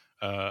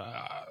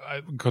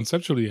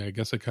conceptually, I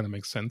guess it kind of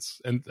makes sense.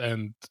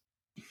 And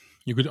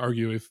you could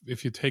argue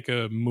if you take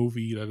a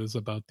movie that is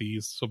about the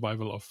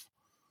survival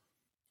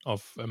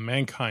of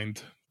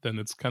mankind, then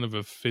it's kind of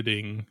a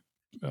fitting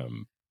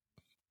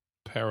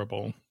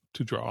parable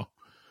to draw,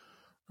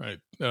 right?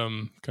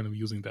 Kind of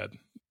using that.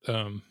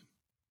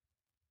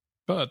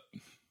 But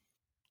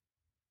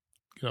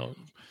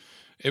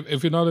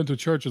if you're not into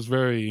church, it's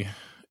very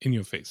in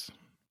your face.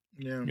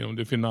 Yeah. You know,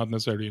 if you're not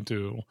necessarily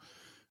into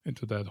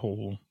that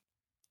whole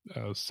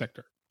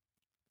sector,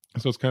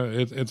 so it's kind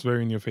of it's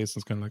very in your face.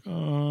 It's kind of like,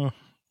 oh,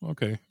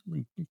 okay,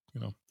 you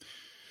know,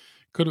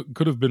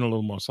 could have been a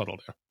little more subtle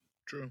there.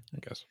 True. I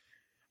guess.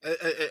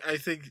 I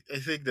think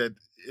that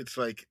it's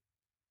like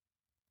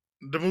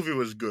the movie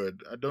was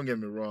good. Don't get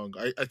me wrong.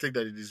 I think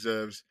that it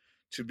deserves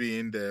to be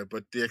in there,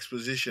 but the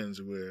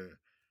expositions were,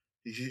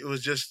 it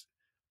was just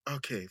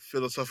okay.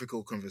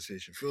 Philosophical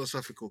conversation.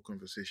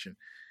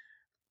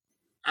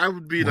 I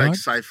would be like What?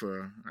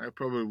 Cypher. I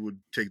probably would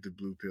take the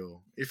blue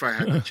pill if I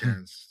had the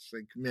chance. It's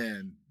like,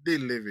 man, they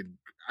live in.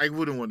 I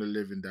wouldn't want to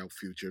live in that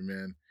future,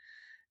 man.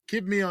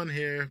 Keep me on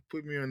here.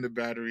 Put me on the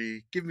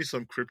battery. Give me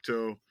some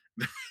crypto.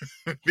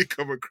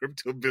 Become a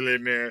crypto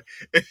billionaire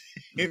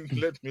and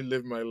let me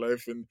live my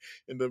life in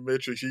the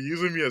Matrix. You're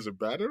using me as a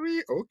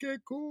battery? Okay,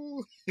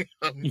 cool.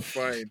 I'm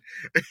fine.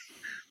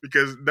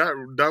 Because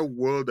that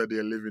world that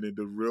they're living in,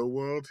 the real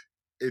world,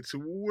 it's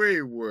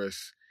way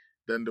worse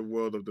than the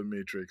world of the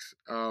Matrix.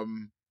 I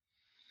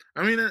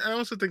mean, I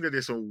also think that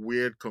there's some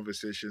weird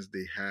conversations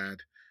they had.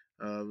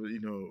 You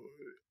know,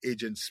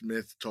 Agent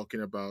Smith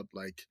talking about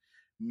like,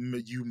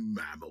 you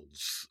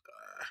mammals,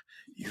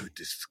 you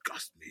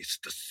disgust me. It's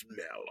the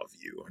smell of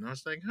you. And I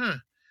was like, huh.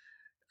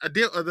 Are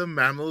there other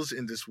mammals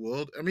in this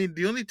world? I mean,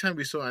 the only time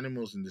we saw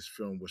animals in this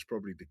film was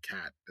probably the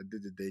cat that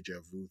did the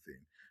deja vu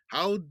thing.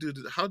 How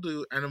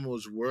do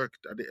animals work?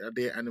 Are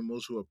they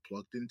animals who are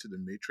plugged into the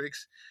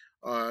Matrix?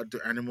 Do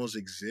animals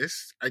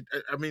exist?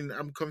 I mean,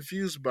 I'm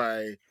confused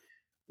by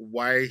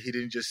why he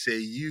didn't just say,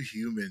 you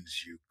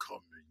humans, you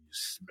come and you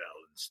smell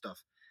and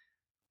stuff.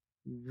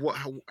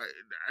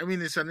 I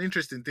mean, it's an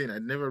interesting thing. I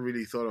never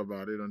really thought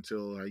about it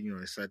until I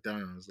sat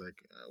down and I was like,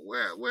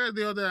 where are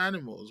the other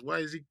animals?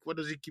 What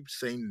does he keep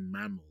saying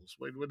mammals?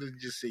 Why does he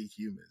just say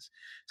humans?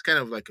 It's kind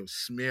of like a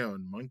smear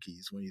on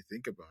monkeys when you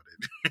think about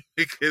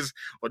it,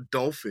 or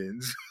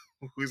dolphins.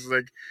 Who's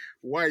like,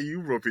 why are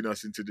you roping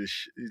us into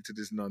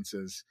this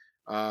nonsense?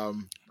 I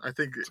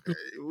think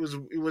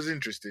it was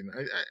interesting.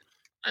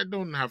 I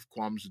don't have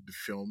qualms with the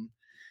film.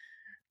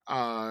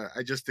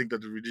 I just think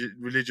that the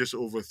religious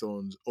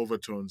overtones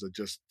are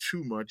just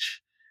too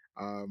much.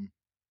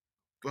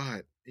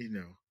 But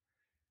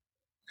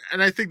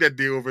and I think that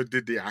they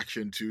overdid the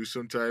action too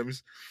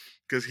sometimes,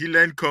 because he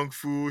learned kung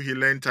fu, he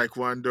learned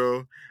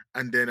taekwondo,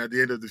 and then at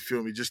the end of the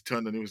film, he just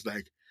turned and he was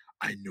like,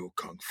 "I know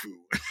kung fu."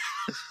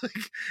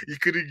 Like, you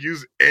couldn't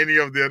use any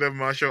of the other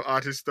martial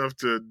artist stuff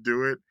to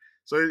do it.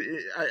 So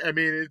I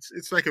mean,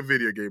 it's like a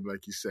video game,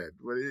 like you said,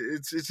 but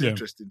it's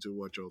interesting to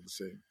watch all the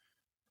same.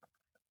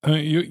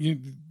 You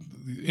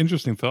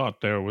interesting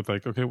thought there with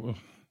like, okay, well,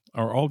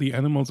 are all the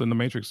animals in the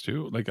Matrix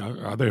too? Like,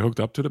 are they hooked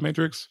up to the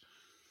Matrix?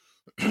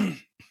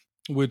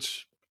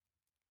 Which,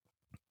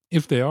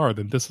 if they are,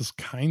 then this is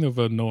kind of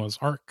a Noah's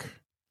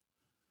Ark,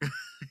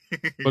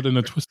 but in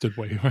a twisted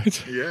way,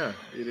 right? Yeah,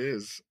 it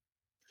is.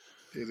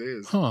 It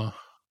is. Huh.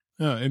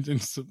 Yeah, and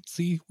so,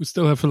 see, we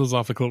still have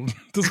philosophical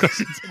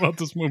discussions about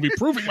this movie,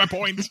 proving my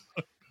point.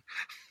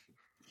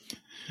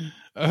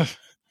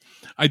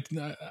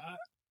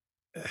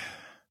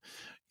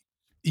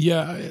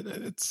 Yeah,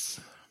 it's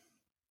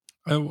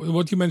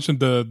what you mentioned,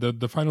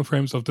 the final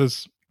frames of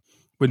this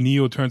when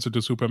Neo turns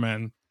into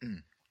Superman.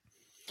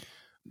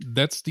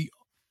 That's the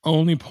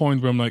only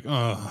point where I'm like,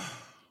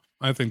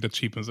 I think that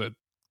cheapens it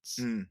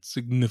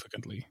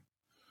significantly.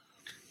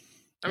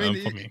 I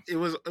mean, it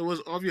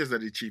was obvious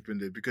that it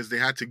cheapened it because they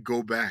had to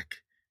go back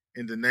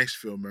in the next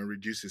film and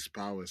reduce his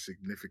power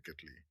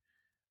significantly.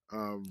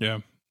 Yeah.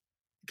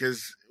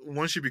 Because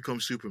once you become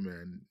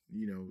Superman,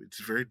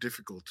 it's very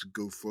difficult to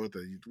go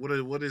further.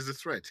 What is the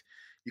threat?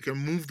 You can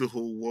move the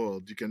whole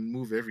world. You can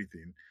move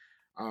everything.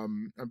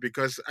 And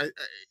because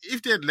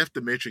if they had left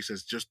The Matrix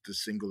as just a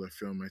singular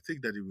film, I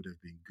think that it would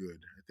have been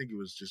good. I think it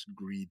was just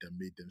greed that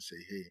made them say,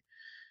 hey,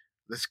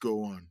 let's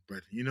go on.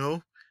 But,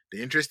 the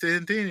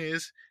interesting thing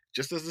is,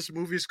 just as this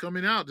movie is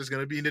coming out, there's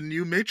going to be the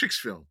new Matrix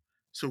film.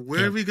 So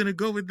where are we going to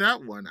go with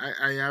that one?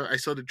 I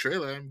saw the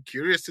trailer. I'm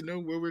curious to know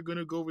where we're going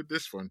to go with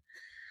this one.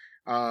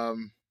 I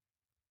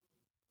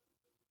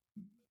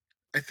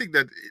think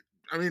that,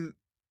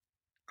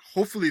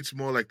 hopefully it's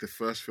more like the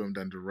first film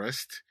than the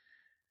rest,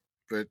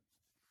 but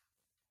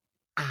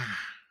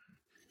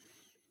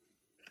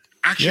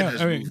action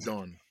has moved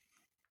on.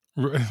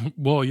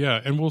 Well,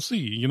 yeah, and we'll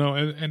see,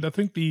 and I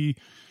think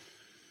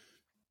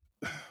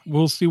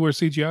we'll see where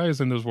CGI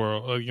is in this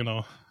world,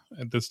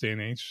 at this day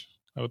and age.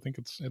 I would think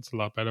it's a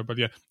lot better, but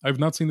yeah, I've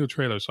not seen the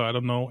trailer, so I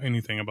don't know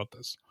anything about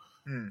this,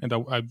 and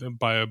I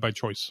by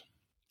choice.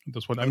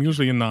 This one, I'm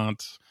usually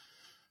not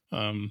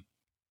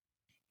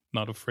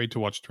afraid to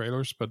watch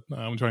trailers, but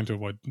I'm trying to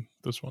avoid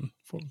this one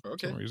for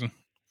some reason.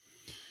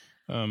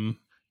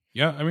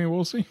 Yeah, I mean,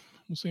 we'll see.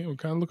 We're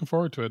kind of looking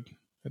forward to it.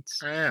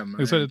 I am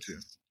too.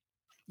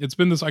 It's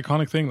been this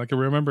iconic thing. Like, I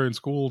remember in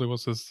school there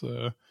was this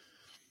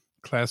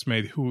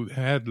classmate who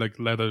had like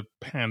leather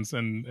pants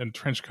and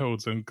trench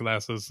coats and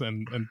glasses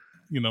and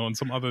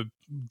some other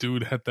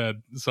dude had that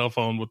cell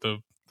phone with the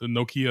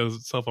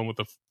Nokia cell phone with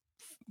the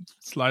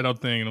slide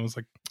out thing, and I was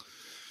like,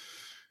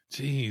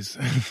 "Jeez."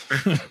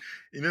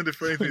 You know, the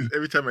funny thing is,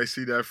 every time I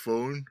see that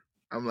phone,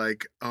 I'm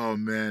like, oh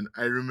man,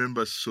 I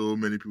remember so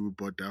many people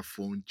bought that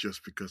phone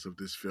just because of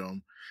this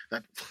film.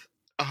 That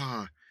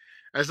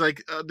it's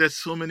like there's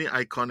so many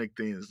iconic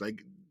things.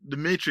 Like The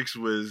Matrix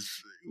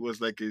was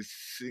like it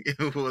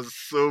was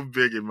so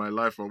big in my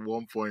life. At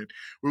one point,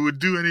 we would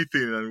do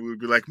anything and we would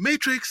be like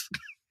Matrix,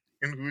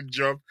 and we would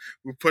jump,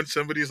 we punch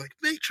somebody. It's like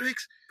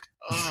Matrix.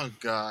 Oh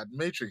God,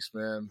 Matrix,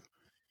 man!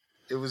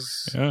 It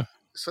was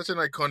such an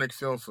iconic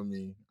film for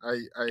me.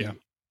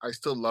 I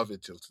still love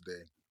it till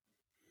today.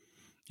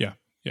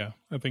 Yeah.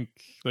 I think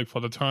like for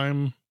the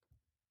time,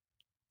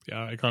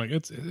 iconic.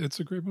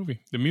 It's a great movie.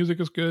 The music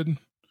is good.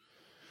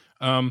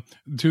 To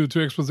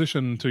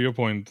exposition, to your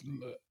point,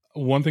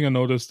 one thing I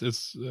noticed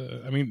is,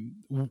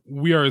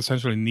 we are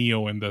essentially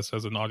Neo in this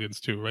as an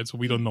audience too, right? So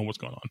we don't know what's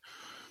going on,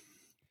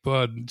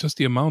 but just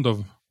the amount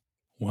of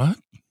what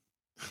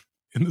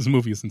in this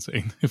movie is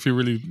insane. If you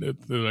really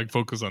like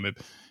focus on it,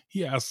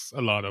 he asks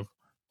a lot of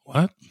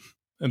what,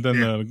 and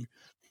then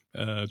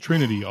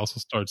Trinity also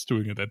starts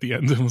doing it at the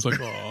end, and was like,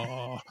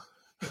 oh.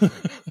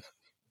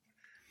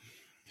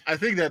 I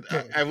think that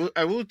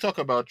I will talk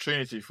about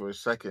Trinity for a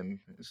second.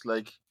 It's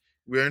like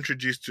we're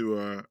introduced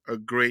to a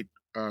great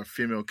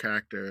female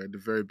character at the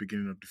very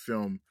beginning of the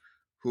film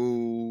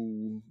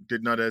who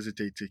did not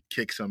hesitate to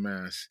kick some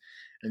ass,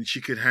 and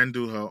she could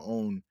handle her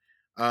own.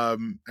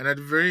 And at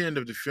the very end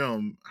of the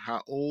film,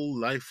 her whole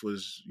life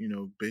was,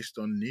 based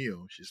on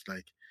Neo. She's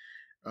like,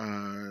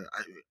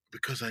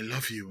 because I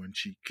love you, and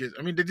she kissed.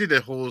 I mean, they did a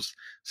whole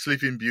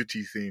Sleeping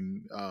Beauty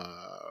thing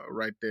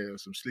right there,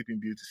 some Sleeping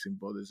Beauty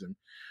symbolism,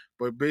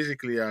 but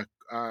basically our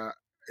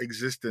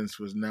existence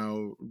was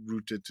now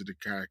rooted to the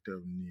character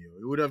of Neo.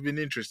 It would have been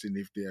interesting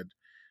if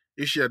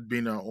she had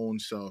been her own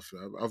self,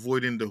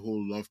 avoiding the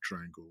whole love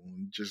triangle,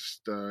 and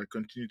just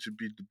continue to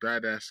be the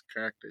badass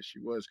character she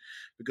was.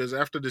 Because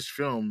after this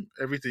film,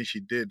 everything she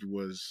did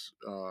was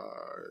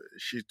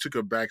she took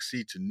a back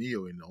seat to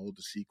Neo in all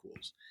the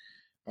sequels.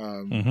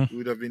 It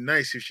would have been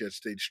nice if she had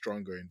stayed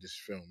stronger in this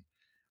film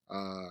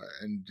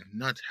and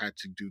not had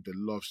to do the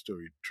love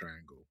story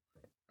triangle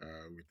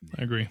with Neo.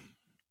 I agree.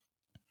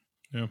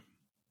 Yeah.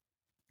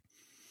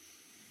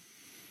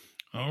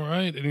 All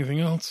right. Anything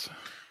else?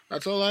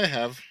 That's all I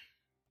have.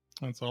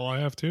 That's all I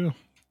have too.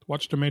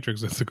 Watch The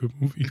Matrix. It's a good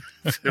movie.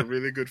 It's a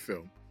really good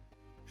film.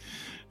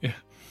 Yeah.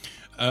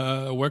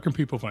 Where can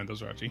people find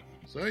us, Raji?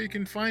 So you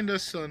can find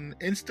us on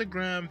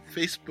Instagram,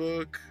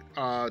 Facebook,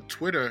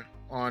 Twitter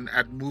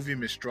at Movie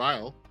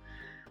Mistrial,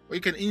 or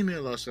you can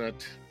email us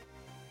at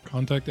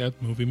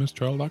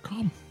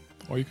contact@moviemistrial.com,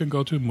 or you can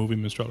go to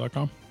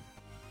moviemistrial.com.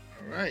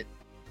 All right.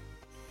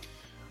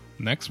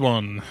 Next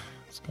one.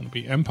 It's going to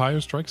be Empire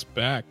Strikes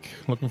Back.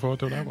 Looking forward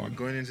to that one. We're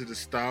going into the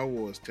Star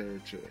Wars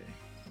territory.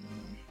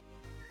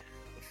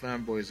 The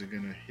fanboys are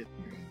going to hit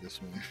me on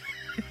this one.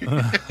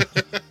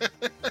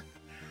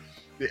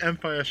 The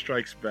Empire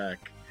Strikes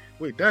Back.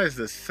 Wait, that is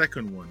the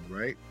second one,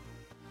 right?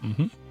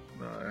 Mm-hmm.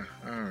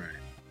 All right.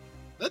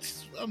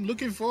 I'm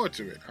looking forward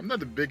to it. I'm not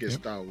the biggest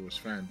Star Wars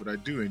fan, but I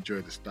do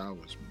enjoy the Star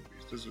Wars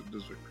movies.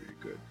 Those were pretty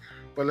good.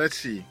 But let's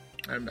see.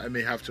 I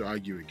may have to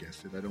argue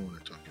against it. I don't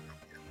want to talk it up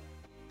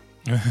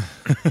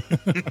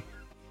yet.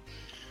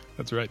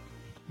 That's right.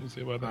 We'll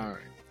see about that. All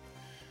right.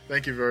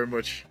 Thank you very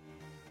much.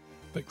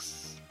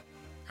 Thanks.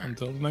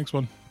 Until the next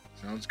one.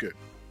 Sounds good.